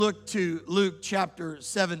Look to Luke chapter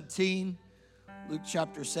 17. Luke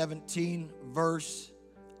chapter 17, verse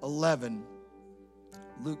 11.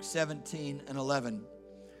 Luke 17 and 11.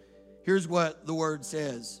 Here's what the word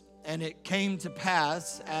says. And it came to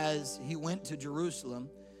pass as he went to Jerusalem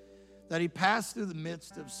that he passed through the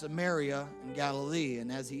midst of Samaria and Galilee.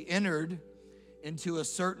 And as he entered into a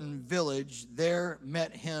certain village, there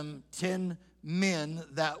met him 10 men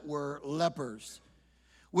that were lepers,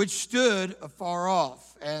 which stood afar off.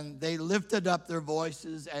 And they lifted up their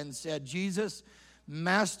voices and said, Jesus,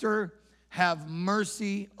 Master, have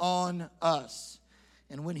mercy on us.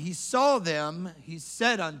 And when he saw them, he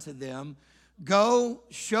said unto them, Go,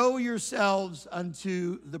 show yourselves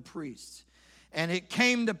unto the priests. And it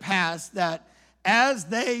came to pass that as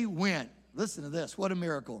they went, listen to this, what a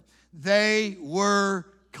miracle, they were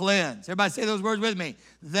cleansed. Everybody say those words with me.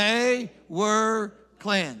 They were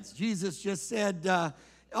cleansed. Jesus just said,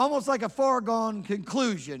 almost like a foregone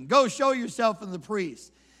conclusion, go show yourself in the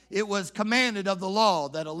priest. It was commanded of the law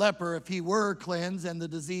that a leper, if he were cleansed and the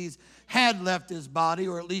disease had left his body,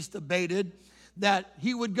 or at least abated, that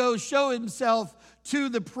he would go show himself to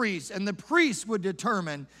the priest, and the priest would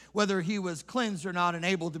determine whether he was cleansed or not and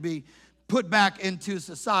able to be put back into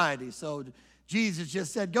society. So Jesus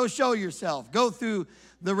just said, go show yourself, go through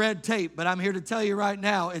the red tape. But I'm here to tell you right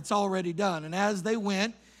now, it's already done. And as they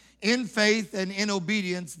went in faith and in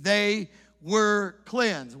obedience, they were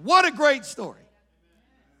cleansed. What a great story.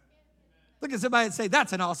 Look at somebody and say,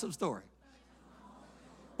 that's an awesome story.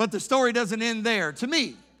 But the story doesn't end there. To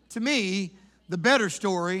me, the better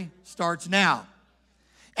story starts now.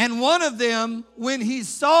 And one of them, when he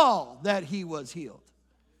saw that he was healed,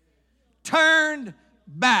 turned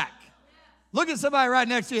back. Look at somebody right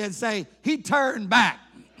next to you and say, he turned back.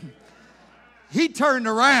 He turned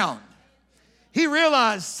around. He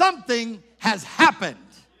realized something has happened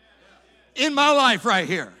in my life right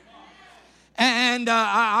here. And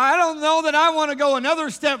I don't know that I want to go another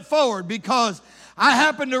step forward, because I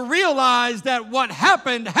happen to realize that what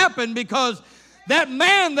happened because that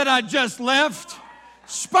man that I just left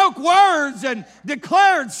spoke words and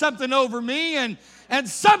declared something over me, and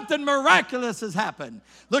something miraculous has happened.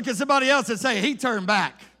 Look at somebody else and say, he turned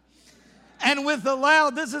back. And with a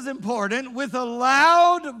loud, this is important, with a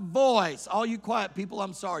loud voice, all you quiet people,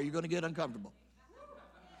 I'm sorry, you're going to get uncomfortable.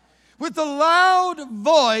 With a loud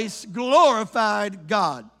voice glorified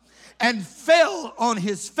God and fell on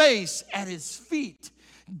his face at his feet,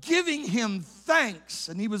 giving him thanks.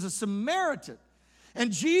 And he was a Samaritan.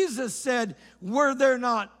 And Jesus said, were there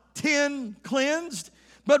not 10 cleansed?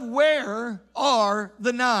 But where are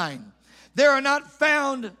the 9? There are not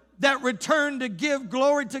found that return to give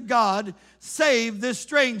glory to God, save this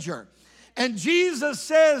stranger. And Jesus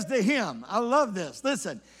says to him, I love this,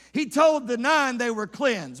 listen, he told the 9 they were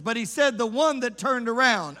cleansed, but he said the one that turned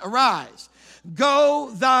around, arise,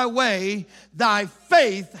 go thy way, thy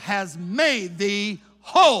faith has made thee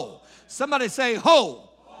whole. Somebody say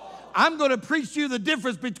whole. I'm going to preach to you the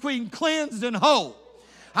difference between cleansed and whole.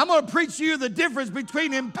 I'm going to preach to you the difference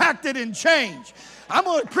between impacted and changed. I'm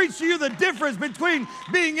going to preach to you the difference between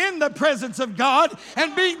being in the presence of God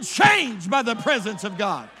and being changed by the presence of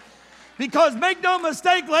God. Because make no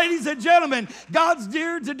mistake, ladies and gentlemen, God's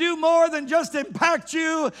here to do more than just impact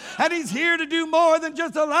you, and he's here to do more than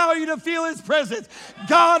just allow you to feel his presence.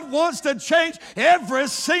 God wants to change every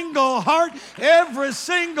single heart, every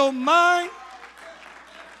single mind.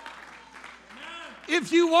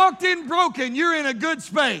 If you walked in broken, you're in a good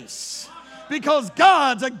space. Because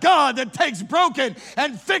God's a God that takes broken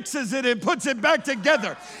and fixes it and puts it back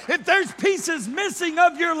together. If there's pieces missing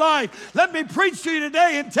of your life, let me preach to you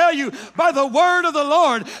today and tell you, by the word of the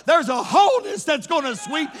Lord, there's a wholeness that's going to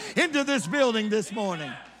sweep into this building this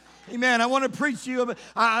morning. Amen. I want to preach to you.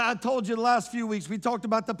 I told you the last few weeks, we talked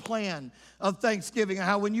about the plan of Thanksgiving and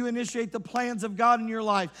how when you initiate the plans of God in your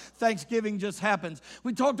life, Thanksgiving just happens.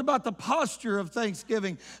 We talked about the posture of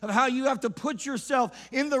Thanksgiving, of how you have to put yourself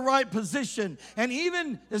in the right position, and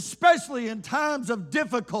even especially in times of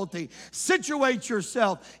difficulty, situate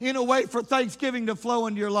yourself in a way for Thanksgiving to flow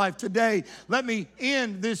into your life. Today, let me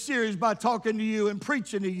end this series by talking to you and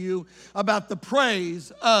preaching to you about the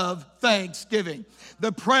praise of Thanksgiving.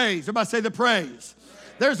 The praise. Everybody say the praise.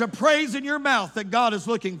 There's a praise in your mouth that God is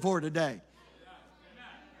looking for today.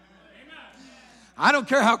 I don't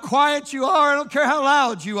care how quiet you are. I don't care how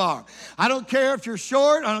loud you are. I don't care if you're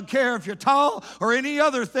short. I don't care if you're tall or any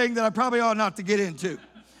other thing that I probably ought not to get into.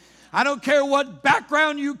 I don't care what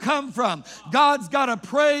background you come from. God's got a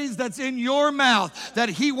praise that's in your mouth that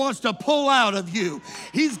He wants to pull out of you.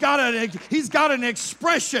 He's got an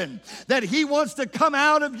expression that He wants to come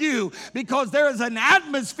out of you, because there is an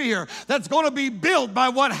atmosphere that's going to be built by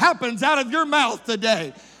what happens out of your mouth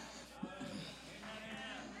today.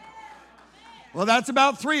 Well, that's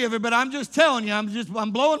about 3 of it, but I'm just telling you,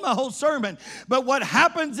 I'm blowing my whole sermon. But what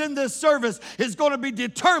happens in this service is going to be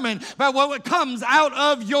determined by what comes out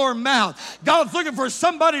of your mouth. God's looking for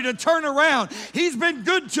somebody to turn around. He's been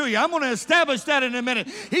good to you. I'm going to establish that in a minute.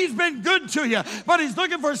 He's been good to you, but He's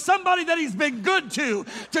looking for somebody that He's been good to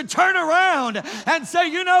turn around and say,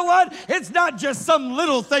 you know what? It's not just some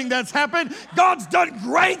little thing that's happened. God's done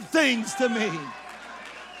great things to me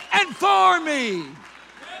and for me.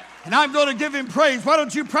 And I'm going to give Him praise. Why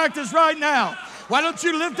don't you practice right now? Why don't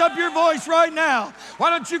you lift up your voice right now?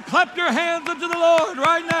 Why don't you clap your hands unto the Lord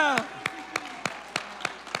right now?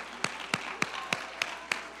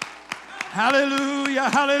 Hallelujah,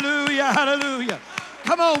 hallelujah, hallelujah.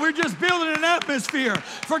 Come on, we're just building an atmosphere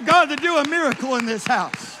for God to do a miracle in this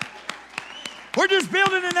house. We're just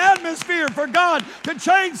building an atmosphere for God to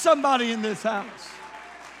change somebody in this house.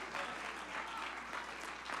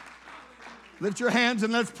 Lift your hands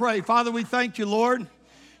and let's pray. Father, we thank you, Lord.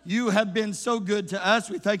 You have been so good to us.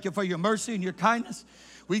 We thank you for your mercy and your kindness.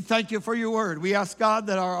 We thank you for your word. We ask, God,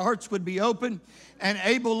 that our hearts would be open and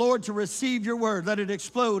able, Lord, to receive your word. Let it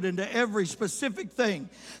explode into every specific thing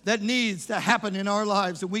that needs to happen in our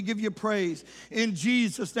lives. And we give you praise in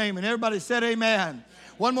Jesus' name. And everybody said amen.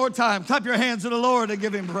 One more time. Clap your hands to the Lord and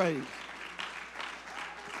give Him praise.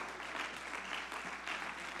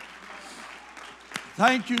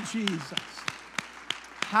 Thank you, Jesus.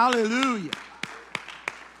 Hallelujah.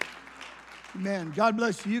 Amen. God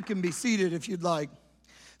bless you. You can be seated if you'd like.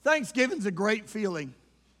 Thanksgiving's a great feeling.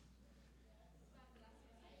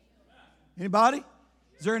 Anybody?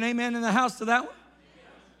 Is there an amen in the house to that one?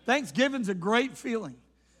 Thanksgiving's a great feeling.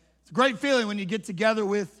 It's a great feeling when you get together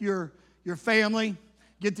with your family,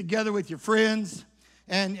 get together with your friends,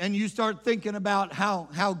 and you start thinking about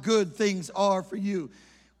how good things are for you.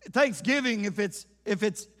 Thanksgiving, if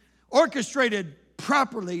it's orchestrated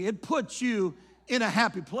properly, it puts you in a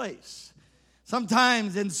happy place.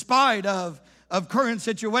 Sometimes in spite of current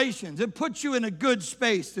situations, it puts you in a good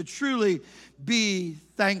space to truly be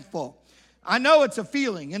thankful. I know it's a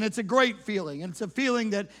feeling, and it's a great feeling, and it's a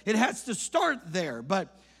feeling that it has to start there.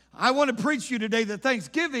 But I want to preach to you today that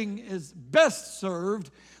Thanksgiving is best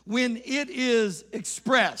served when it is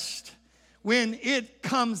expressed, when it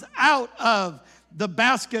comes out of the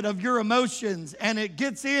basket of your emotions and it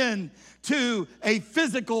gets into a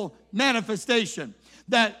physical manifestation.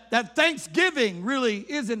 That Thanksgiving really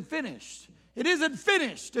isn't finished. It isn't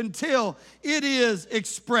finished until it is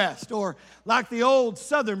expressed. Or like the old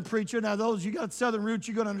Southern preacher, now those you got Southern roots,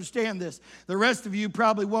 you're going to understand this. The rest of you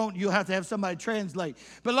probably won't. You'll have to have somebody translate.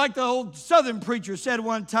 But like the old Southern preacher said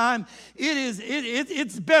one time,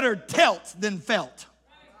 it's better telt than felt.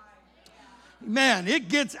 Man, it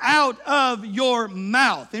gets out of your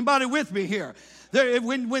mouth. Anybody with me here?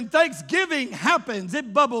 When Thanksgiving happens,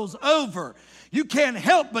 it bubbles over. You can't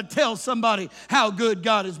help but tell somebody how good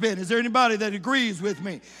God has been. Is there anybody that agrees with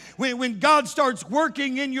me? When God starts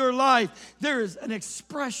working in your life, there is an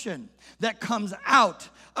expression that comes out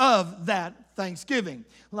of that Thanksgiving.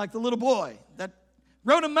 Like the little boy that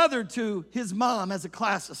wrote a mother to his mom as a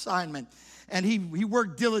class assignment. And he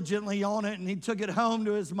worked diligently on it, and he took it home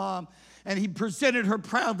to his mom. And he presented her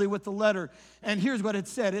proudly with the letter. And here's what it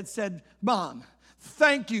said. It said, Mom,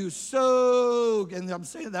 thank you so, and I'm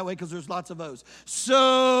saying it that way because there's lots of O's,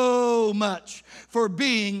 so much for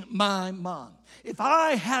being my mom. If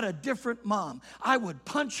I had a different mom, I would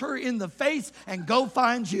punch her in the face and go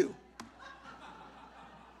find you.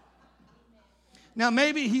 Now,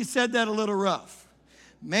 maybe he said that a little rough.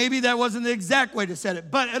 Maybe that wasn't the exact way to say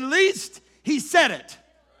it, but at least he said it.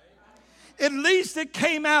 At least it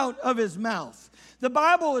came out of his mouth. The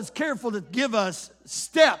Bible is careful to give us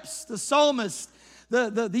steps. The psalmist,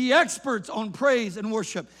 the experts on praise and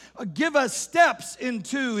worship, give us steps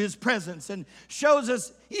into His presence and shows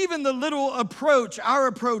us even the little approach, our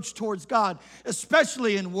approach towards God,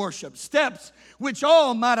 especially in worship. Steps which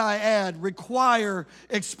all, might I add, require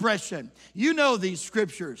expression. You know these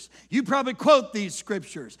scriptures. You probably quote these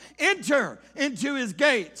scriptures. Enter into His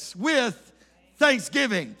gates with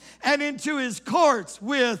thanksgiving and into His courts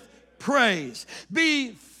with praise. Be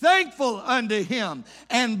thankful unto Him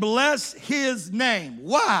and bless His name.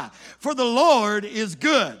 Why? For the Lord is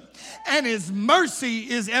good. and his mercy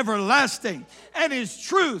is everlasting, and his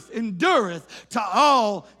truth endureth to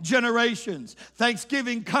all generations.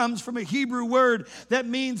 Thanksgiving comes from a Hebrew word that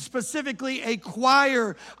means specifically a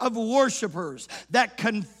choir of worshipers that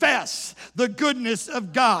confess the goodness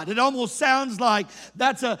of God. It almost sounds like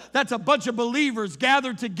that's a bunch of believers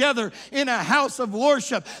gathered together in a house of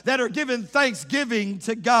worship that are giving thanksgiving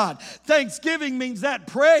to God. Thanksgiving means that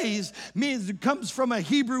praise means it comes from a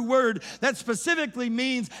Hebrew word that specifically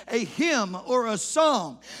means a hymn or a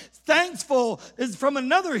song. Thankful is from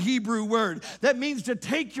another Hebrew word that means to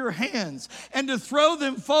take your hands and to throw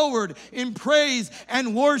them forward in praise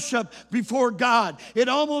and worship before God. It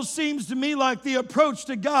almost seems to me like the approach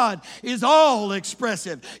to God is all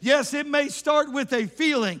expressive. Yes, it may start with a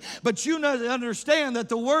feeling, but you understand that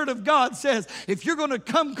the Word of God says if you're going to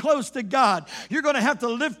come close to God, you're going to have to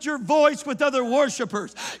lift your voice with other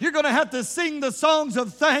worshipers. You're going to have to sing the songs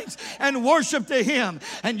of thanks and worship to Him.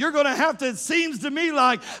 And you're going to have to, it seems to me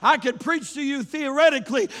like I could preach to you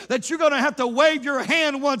theoretically that you're going to have to wave your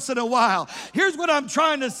hand once in a while. Here's what I'm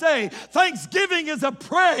trying to say. Thanksgiving is a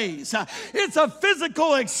praise. It's a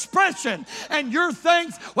physical expression. And your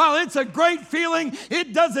thanks, while it's a great feeling,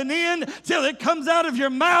 it doesn't end till it comes out of your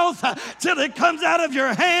mouth, till it comes out of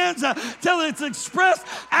your hands, till it's expressed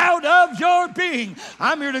out of your being.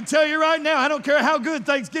 I'm here to tell you right now, I don't care how good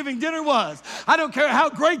Thanksgiving dinner was. I don't care how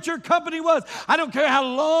great your company was. I don't care how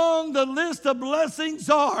long the list of blessings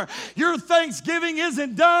are. Your Thanksgiving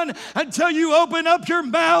isn't done until you open up your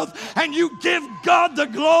mouth and you give God the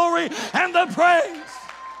glory and the praise.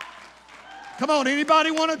 Come on, anybody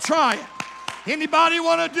want to try it? Anybody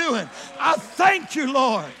want to do it? I thank you,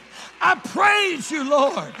 Lord. I praise you,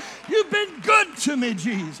 Lord. You've been good to me,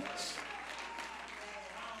 Jesus.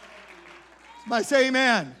 Somebody say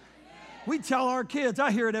amen. We tell our kids, I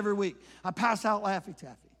hear it every week, I pass out Laffy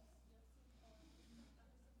Taffy.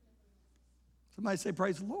 Somebody say,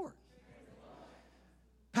 praise the Lord.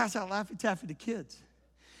 Pass out Laffy Taffy to kids.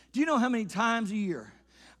 Do you know how many times a year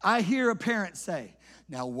I hear a parent say,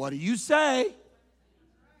 now what do you say?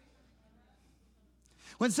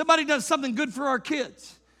 When somebody does something good for our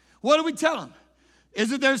kids, what do we tell them?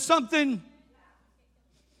 Isn't there something?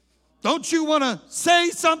 Don't you want to say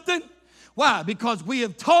something? Why? Because we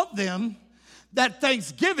have taught them that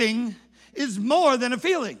Thanksgiving is more than a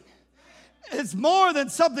feeling. It's more than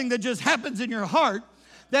something that just happens in your heart,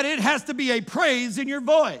 that it has to be a praise in your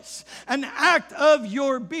voice, an act of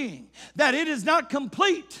your being, that it is not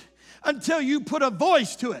complete until you put a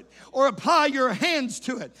voice to it or apply your hands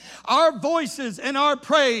to it. Our voices and our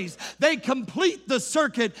praise, they complete the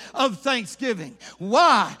circuit of thanksgiving.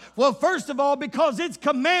 Why? Well, first of all, because it's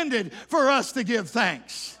commanded for us to give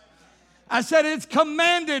thanks. I said it's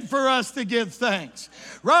commanded for us to give thanks.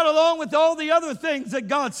 Right along with all the other things that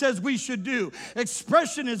God says we should do.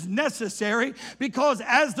 Expression is necessary because,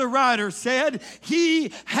 as the writer said,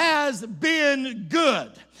 He has been good.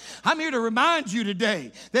 I'm here to remind you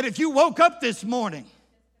today that if you woke up this morning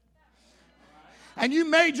and you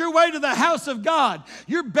made your way to the house of God,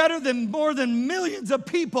 you're better than more than millions of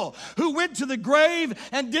people who went to the grave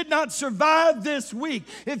and did not survive this week.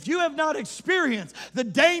 If you have not experienced the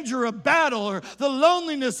danger of battle or the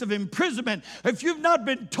loneliness of imprisonment, if you've not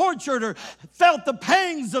been tortured or felt the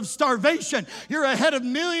pangs of starvation, you're ahead of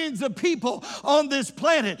millions of people on this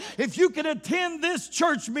planet. If you can attend this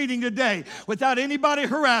church meeting today without anybody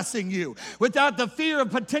harassing you, without the fear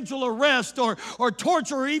of potential arrest or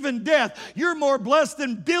torture or even death, you're more blessed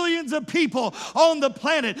than billions of people on the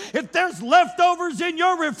planet. If there's leftovers in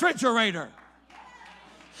your refrigerator,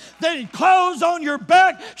 then clothes on your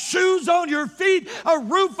back, shoes on your feet, a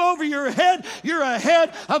roof over your head, you're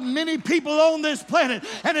ahead of many people on this planet.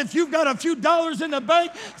 And if you've got a few dollars in the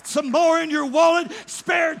bank, some more in your wallet,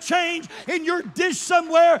 spare change in your dish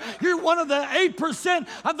somewhere, you're one of the 8%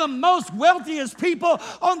 of the most wealthiest people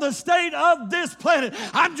on the state of this planet.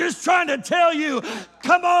 I'm just trying to tell you,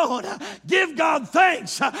 come on, give God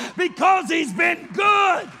thanks because He's been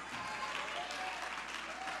good.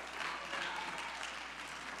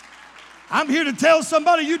 I'm here to tell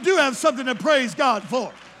somebody you do have something to praise God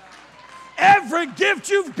for. Every gift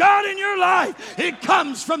you've got in your life, it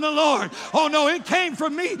comes from the Lord. Oh no, it came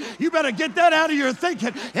from me. You better get that out of your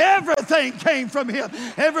thinking. Everything came from Him.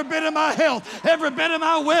 Every bit of my health, every bit of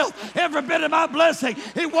my wealth, every bit of my blessing.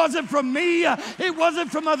 It wasn't from me. It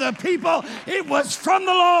wasn't from other people. It was from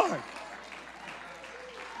the Lord.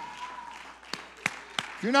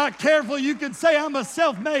 If you're not careful, you could say I'm a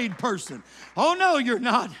self-made person. Oh no, you're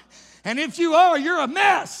not. And if you are, you're a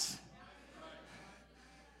mess.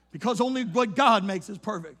 Because only what God makes is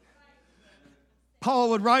perfect.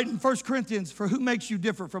 Paul would write in 1 Corinthians, for who makes you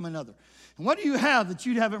differ from another? And what do you have that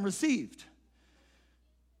you haven't received?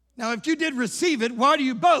 Now, if you did receive it, why do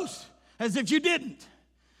you boast as if you didn't?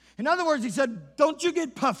 In other words, he said, don't you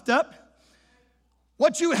get puffed up.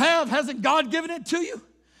 What you have, hasn't God given it to you?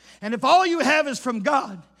 And if all you have is from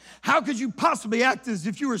God, how could you possibly act as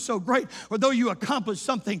if you were so great or though you accomplished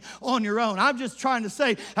something on your own? I'm just trying to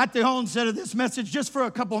say at the onset of this message, just for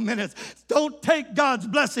a couple of minutes, don't take God's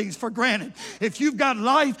blessings for granted. If you've got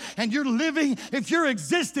life and you're living, if you're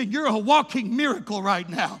existing, you're a walking miracle right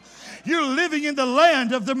now. You're living in the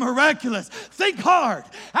land of the miraculous. Think hard.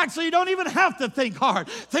 Actually, you don't even have to think hard.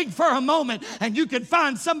 Think for a moment and you can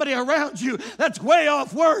find somebody around you that's way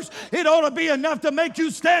off worse. It ought to be enough to make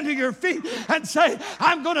you stand to your feet and say,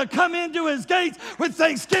 I'm going to come into his gates with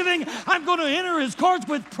thanksgiving. I'm going to enter his courts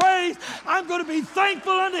with praise. I'm going to be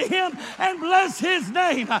thankful unto him and bless his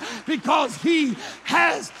name because he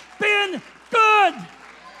has been good.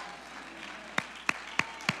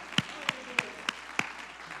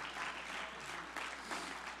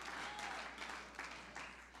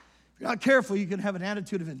 If you're not careful, you can have an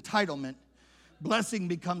attitude of entitlement. Blessing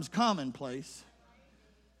becomes commonplace.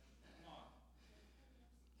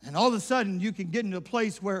 And all of a sudden, you can get into a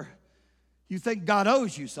place where you think God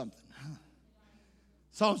owes you something.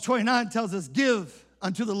 Psalms 29 tells us, give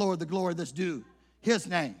unto the Lord the glory that's due his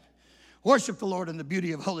name. Worship the Lord in the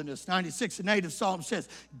beauty of holiness. 96 and 8 of Psalm says,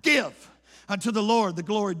 give unto the Lord the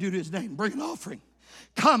glory due to his name. Bring an offering.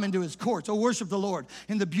 Come into his courts. Oh, worship the Lord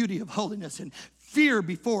in the beauty of holiness and fear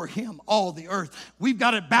before him all the earth. We've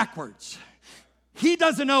got it backwards. He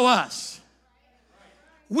doesn't owe us.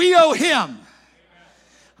 We owe him.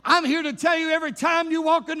 I'm here to tell you, every time you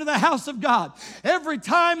walk into the house of God, every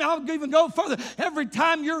time, I'll even go further, every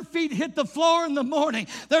time your feet hit the floor in the morning,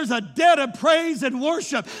 there's a debt of praise and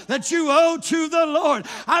worship that you owe to the Lord.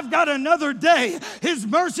 I've got another day. His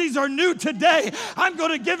mercies are new today. I'm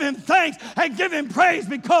going to give him thanks and give him praise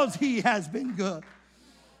because he has been good.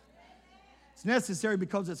 It's necessary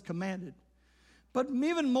because it's commanded. But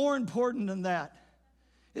even more important than that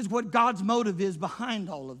is what God's motive is behind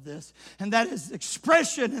all of this. And that is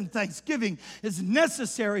expression and thanksgiving is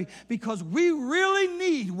necessary because we really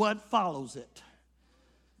need what follows it.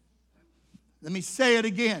 Let me say it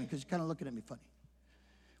again because you're kind of looking at me funny.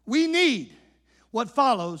 We need what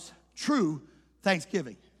follows true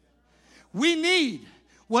thanksgiving. We need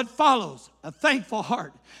what follows a thankful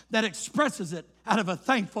heart that expresses it out of a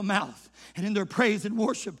thankful mouth and in their praise and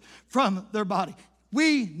worship from their body.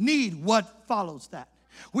 We need what follows that.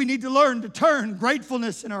 We need to learn to turn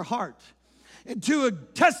gratefulness in our heart into a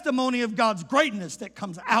testimony of God's greatness that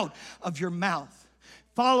comes out of your mouth.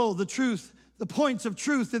 Follow the truth, the points of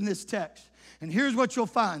truth in this text. And here's what you'll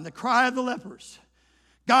find. The cry of the lepers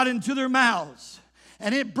got into their mouths,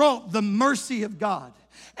 and it brought the mercy of God.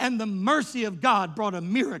 And the mercy of God brought a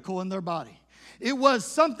miracle in their body. It was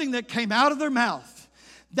something that came out of their mouth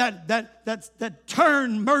that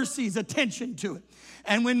turned mercy's attention to it.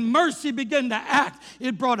 And when mercy began to act,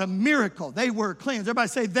 it brought a miracle. They were cleansed. Everybody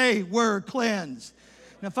say, they were cleansed.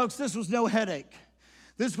 Now, folks, this was no headache.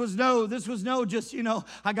 This was no just,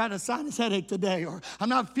 I got a sinus headache today, or I'm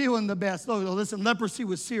not feeling the best. Oh, listen, leprosy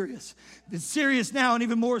was serious. It's serious now and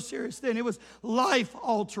even more serious then. It was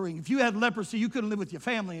life-altering. If you had leprosy, you couldn't live with your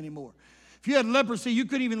family anymore. If you had leprosy, you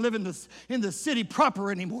couldn't even live in the city proper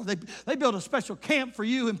anymore. They built a special camp for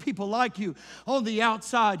you and people like you on the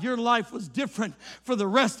outside. Your life was different for the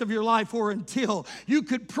rest of your life or until you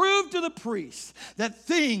could prove to the priest that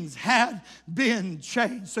things had been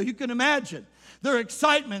changed. So you can imagine their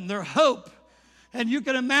excitement, their hope. And you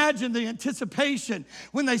can imagine the anticipation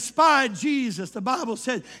when they spied Jesus. The Bible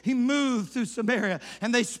said he moved through Samaria.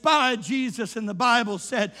 And they spied Jesus. And the Bible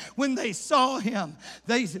said when they saw him,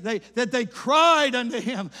 that they cried unto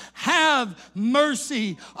him, have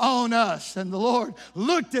mercy on us. And the Lord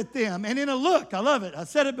looked at them. And in a look, I love it. I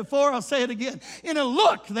said it before, I'll say it again. In a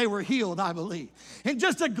look, they were healed, I believe. In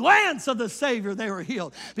just a glance of the Savior, they were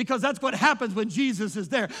healed. Because that's what happens when Jesus is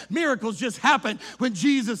there. Miracles just happen when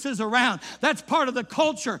Jesus is around. That's part of the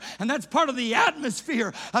culture, and that's part of the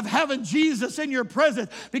atmosphere of having Jesus in your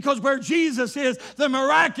presence, because where Jesus is, the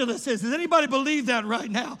miraculous is. Does anybody believe that right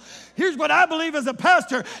now? Here's what I believe as a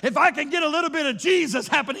pastor. If I can get a little bit of Jesus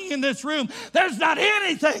happening in this room, there's not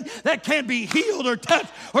anything that can be healed or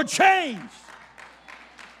touched or changed.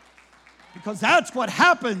 Because that's what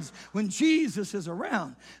happens when Jesus is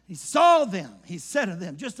around. He saw them. He said to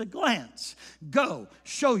them, just a glance, go,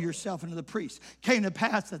 show yourself unto the priest. Came to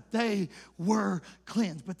pass that they were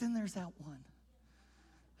cleansed. But then there's that one.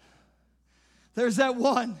 There's that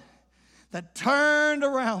one that turned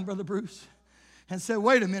around, Brother Bruce, and said,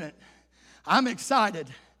 wait a minute. I'm excited.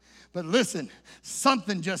 But listen,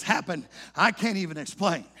 something just happened I can't even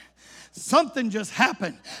explain. Something just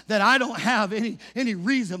happened that I don't have any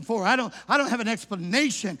reason for. I don't have an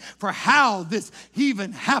explanation for how this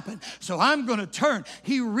even happened. So I'm going to turn.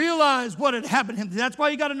 He realized what had happened to him. That's why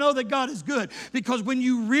you got to know that God is good. Because when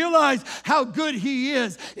you realize how good he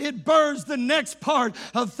is, it births the next part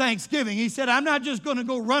of thanksgiving. He said, I'm not just going to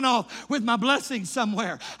go run off with my blessings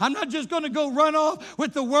somewhere. I'm not just going to go run off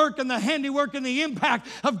with the work and the handiwork and the impact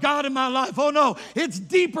of God in my life. Oh no, it's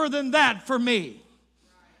deeper than that for me.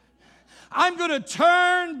 I'm going to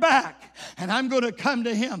turn back and I'm going to come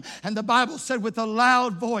to him. And the Bible said with a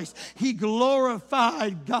loud voice, he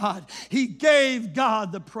glorified God. He gave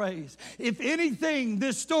God the praise. If anything,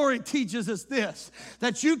 this story teaches us this,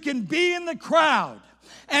 that you can be in the crowd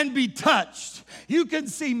and be touched. You can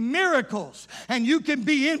see miracles and you can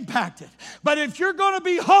be impacted. But if you're going to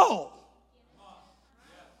be whole,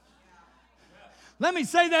 let me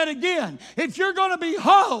say that again. If you're going to be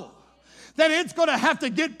whole, then it's going to have to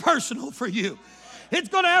get personal for you. It's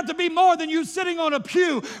going to have to be more than you sitting on a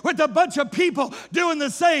pew with a bunch of people doing the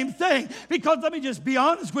same thing. Because let me just be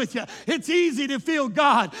honest with you. It's easy to feel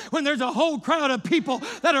God when there's a whole crowd of people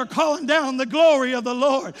that are calling down the glory of the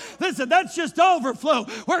Lord. Listen, that's just overflow.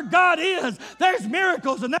 Where God is, there's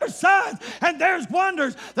miracles and there's signs and there's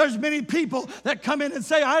wonders. There's many people that come in and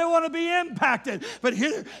say, I want to be impacted. But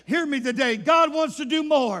hear me today. God wants to do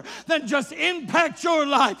more than just impact your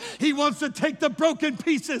life. He wants to take the broken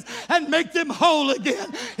pieces and make them whole again.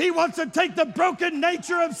 He wants to take the broken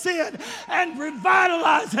nature of sin and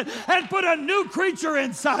revitalize it and put a new creature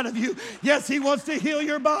inside of you. Yes, he wants to heal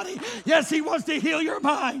your body. Yes, he wants to heal your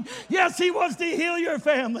mind. Yes, he wants to heal your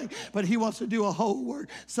family. But he wants to do a whole work.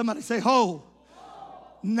 Somebody say whole.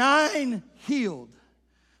 9 healed,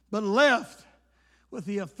 but left with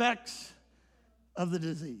the effects of the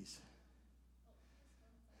disease.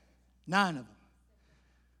 9 of them.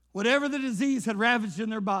 Whatever the disease had ravaged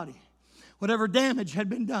in their body, whatever damage had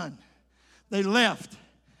been done, they left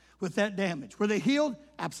with that damage. Were they healed?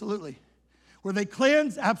 Absolutely. Were they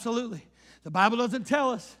cleansed? Absolutely. The Bible doesn't tell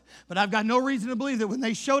us, but I've got no reason to believe that when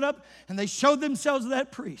they showed up and they showed themselves to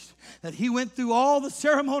that priest, that he went through all the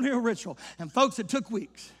ceremonial ritual. And folks, it took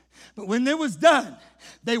weeks. But when it was done,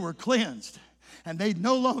 they were cleansed. And they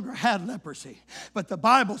no longer had leprosy. But the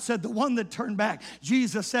Bible said the one that turned back,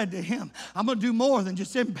 Jesus said to him, I'm going to do more than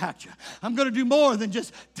just impact you. I'm going to do more than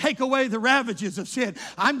just take away the ravages of sin.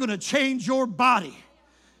 I'm going to change your body.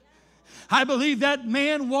 I believe that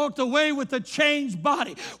man walked away with a changed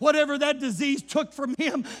body. Whatever that disease took from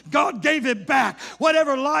him, God gave it back.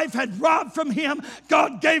 Whatever life had robbed from him,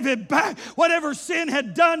 God gave it back. Whatever sin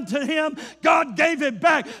had done to him, God gave it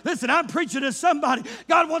back. Listen, I'm preaching to somebody.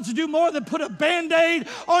 God wants to do more than put a Band-Aid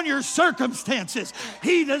on your circumstances.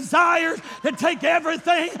 He desires to take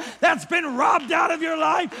everything that's been robbed out of your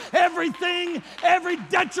life, everything, every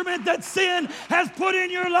detriment that sin has put in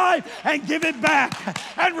your life, and give it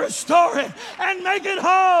back and restore it and make it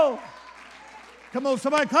whole. Come on,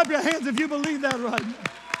 somebody clap your hands if you believe that right now.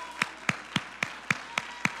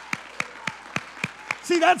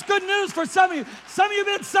 See, that's good news for some of you. Some of you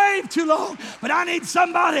have been saved too long, but I need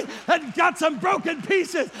somebody that got some broken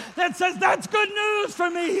pieces that says, that's good news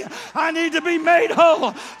for me. I need to be made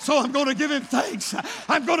whole. So I'm going to give him thanks.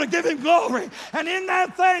 I'm going to give him glory. And in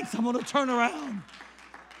that thanks, I'm going to turn around.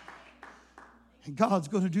 And God's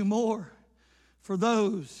going to do more for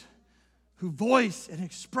those who voice an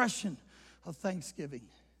expression of thanksgiving.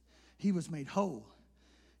 He was made whole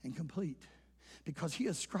and complete because he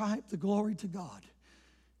ascribed the glory to God.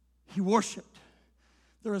 He worshiped.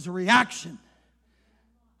 There is a reaction.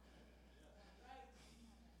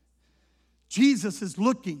 Jesus is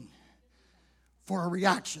looking for a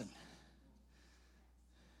reaction.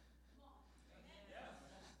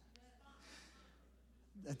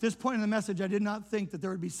 At this point in the message, I did not think that there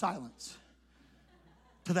would be silence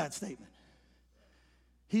to that statement.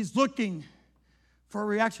 He's looking for a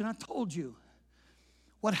reaction. I told you,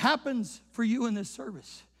 what happens for you in this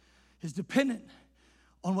service is dependent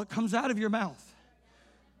on what comes out of your mouth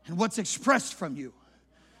and what's expressed from you.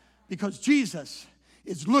 Because Jesus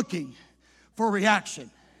is looking for a reaction.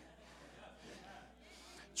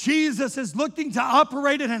 Jesus is looking to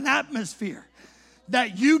operate in an atmosphere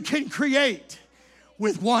that you can create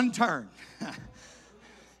with one turn.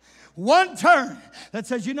 One turn that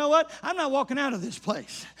says, you know what? I'm not walking out of this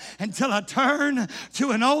place until I turn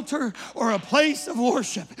to an altar or a place of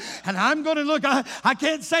worship. And I'm going to look. I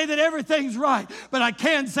can't say that everything's right, but I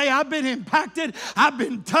can say I've been impacted. I've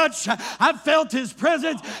been touched. I've felt his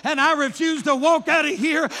presence, and I refuse to walk out of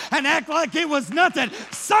here and act like it was nothing.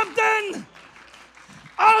 Something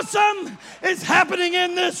awesome is happening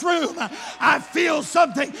in this room. I feel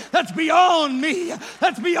something that's beyond me,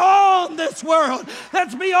 that's beyond this world,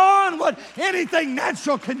 that's beyond what anything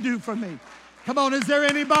natural can do for me. Come on, is there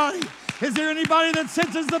anybody? Is there anybody that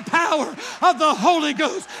senses the power of the Holy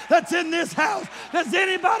Ghost that's in this house? Does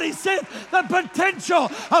anybody sense the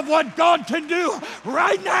potential of what God can do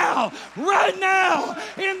right now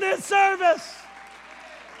in this service?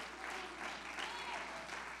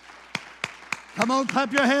 Come on,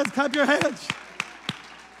 clap your hands, clap your hands.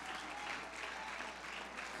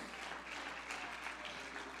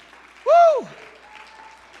 Woo!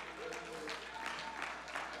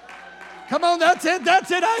 Come on, that's it.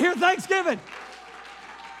 I hear Thanksgiving.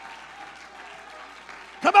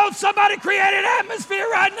 Come on, somebody create an atmosphere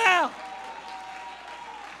right now.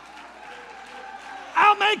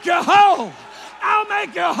 I'll make you whole. I'll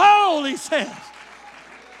make you whole, he says.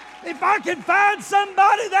 If I can find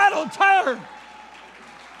somebody that'll turn.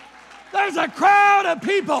 There's a crowd of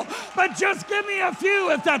people, but just give me a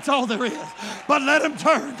few if that's all there is. But let them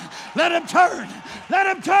turn. Let them turn.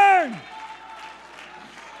 Let them turn.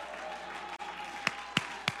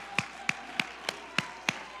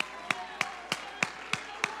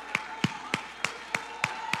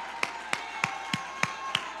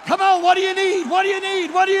 Come on, what do you need? What do you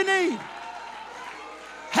need? What do you need?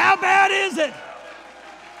 How bad is it?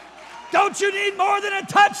 Don't you need more than a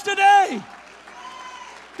touch today?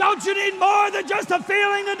 Don't you need more than just a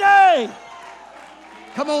feeling today?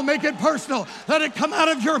 Come on, make it personal. Let it come out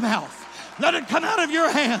of your mouth. Let it come out of your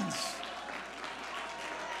hands.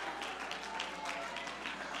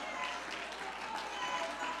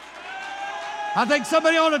 I think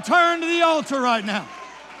somebody ought to turn to the altar right now.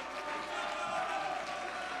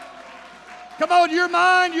 Come on, your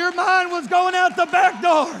mind was going out the back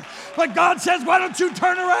door. But God says, why don't you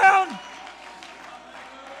turn around?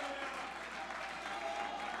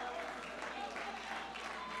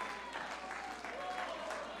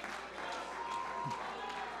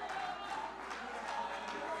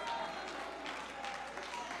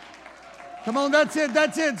 Come on, that's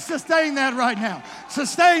it. Sustain that right now.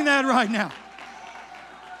 Sustain that right now.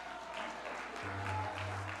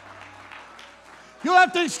 You'll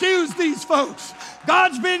have to excuse these folks.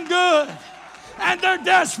 God's been good, and they're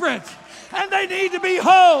desperate, and they need to be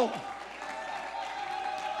whole.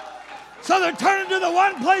 So they're turning to the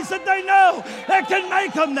one place that they know that can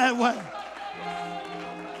make them that way.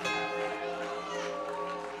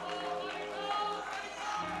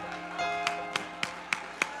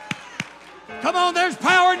 Come on, there's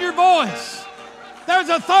power in your voice. There's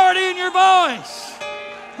authority in your voice.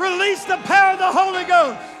 Release the power of the Holy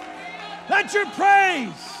Ghost. Let your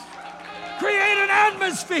praise create an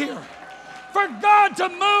atmosphere for God to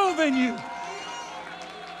move in you.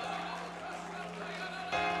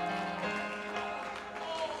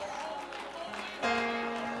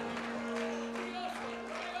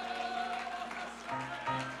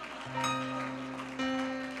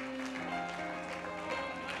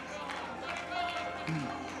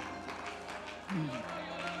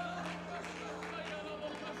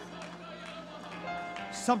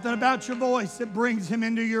 Something about your voice that brings him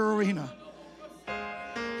into your arena.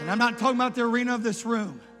 And I'm not talking about the arena of this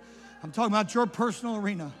room. I'm talking about your personal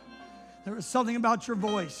arena. There is something about your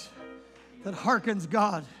voice that hearkens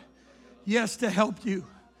God, yes, to help you,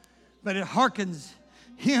 but it hearkens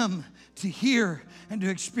him to hear and to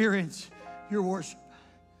experience your worship.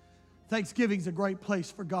 Thanksgiving is a great place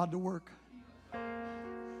for God to work.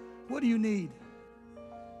 What do you need?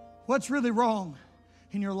 What's really wrong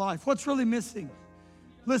in your life? What's really missing?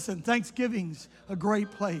 Listen, Thanksgiving's a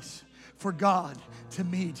great place for God to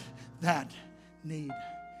meet that need.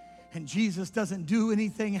 And Jesus doesn't do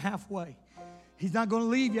anything halfway. He's not going to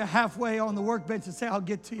leave you halfway on the workbench and say, I'll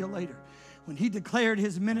get to you later. When he declared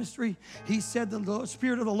his ministry, he said, the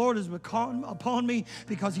Spirit of the Lord is upon me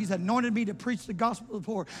because he's anointed me to preach the gospel to the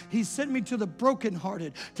poor. He sent me to the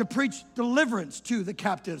brokenhearted, to preach deliverance to the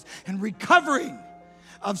captives and recovering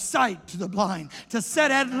of sight to the blind, to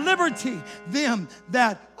set at liberty them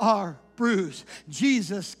that are bruised.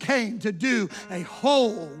 Jesus came to do a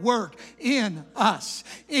whole work in us,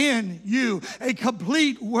 in you, a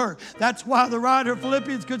complete work. That's why the writer of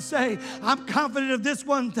Philippians could say, I'm confident of this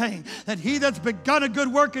one thing, that he that's begun a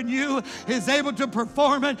good work in you is able to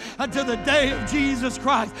perform it until the day of Jesus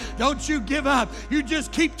Christ. Don't you give up. You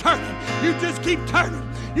just keep turning. You just keep turning.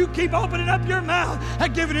 You keep opening up your mouth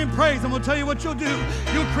and giving him praise. And we'll tell you what you'll do.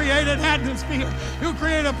 You'll create an atmosphere. You'll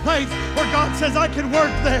create a place where God says, I can work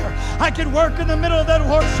there. I can work in the middle of that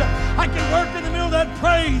worship. I can work in the middle of that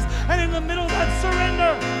praise and in the middle of that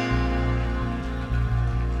surrender.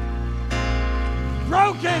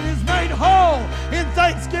 broken is made whole in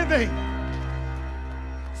thanksgiving.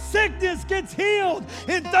 Sickness gets healed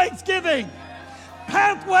in thanksgiving.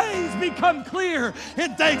 Pathways become clear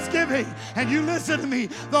in thanksgiving. And you listen to me,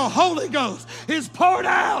 the Holy Ghost is poured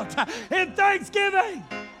out in thanksgiving.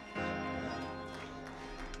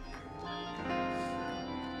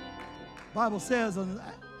 The Bible says in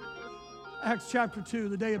Acts chapter 2,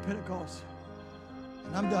 the day of Pentecost,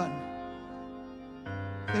 and I'm done,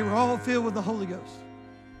 they were all filled with the Holy Ghost.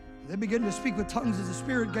 They began to speak with tongues as the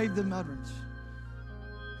Spirit gave them utterance.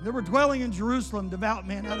 And there were dwelling in Jerusalem devout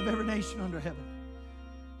men out of every nation under heaven.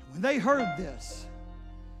 And when they heard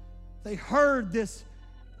this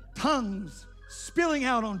tongues spilling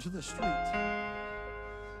out onto the street.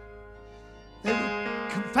 They were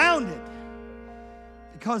confounded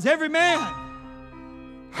because every man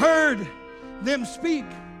heard them speak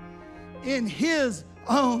in his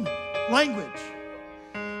own language.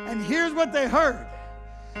 And here's what they heard.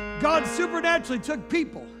 God supernaturally took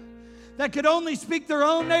people that could only speak their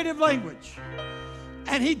own native language,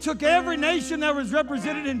 and he took every nation that was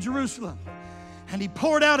represented in Jerusalem, and he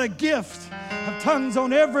poured out a gift of tongues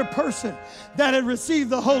on every person that had received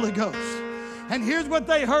the Holy Ghost. And here's what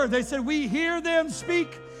they heard. They said, we hear them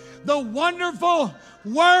speak the wonderful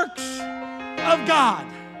works of God.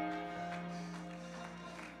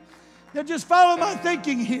 Now just follow my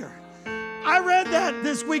thinking here. I read that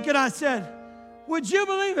this week and I said, would you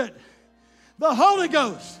believe it? The Holy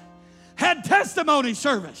Ghost had testimony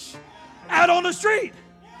service out on the street.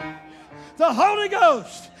 The Holy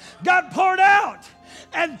Ghost got poured out,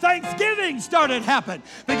 and thanksgiving started happening.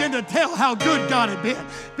 Begin to tell how good God had been.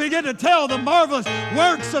 Begin to tell the marvelous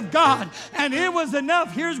works of God. And it was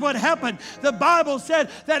enough. Here's what happened. The Bible said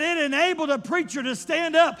that it enabled a preacher to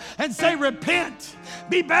stand up and say, repent.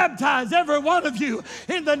 Be baptized, every one of you,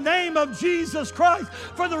 in the name of Jesus Christ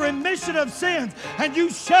for the remission of sins, and you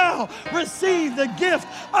shall receive the gift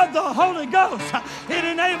of the Holy Ghost. It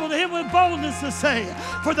enabled him with boldness to say,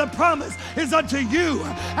 for the promise is unto you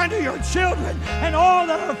and to your children and all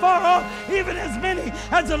that are far off, even as many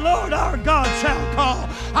as the Lord our God shall call.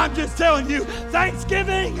 I'm just telling you,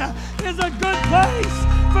 Thanksgiving is a good place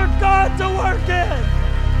for God to work in.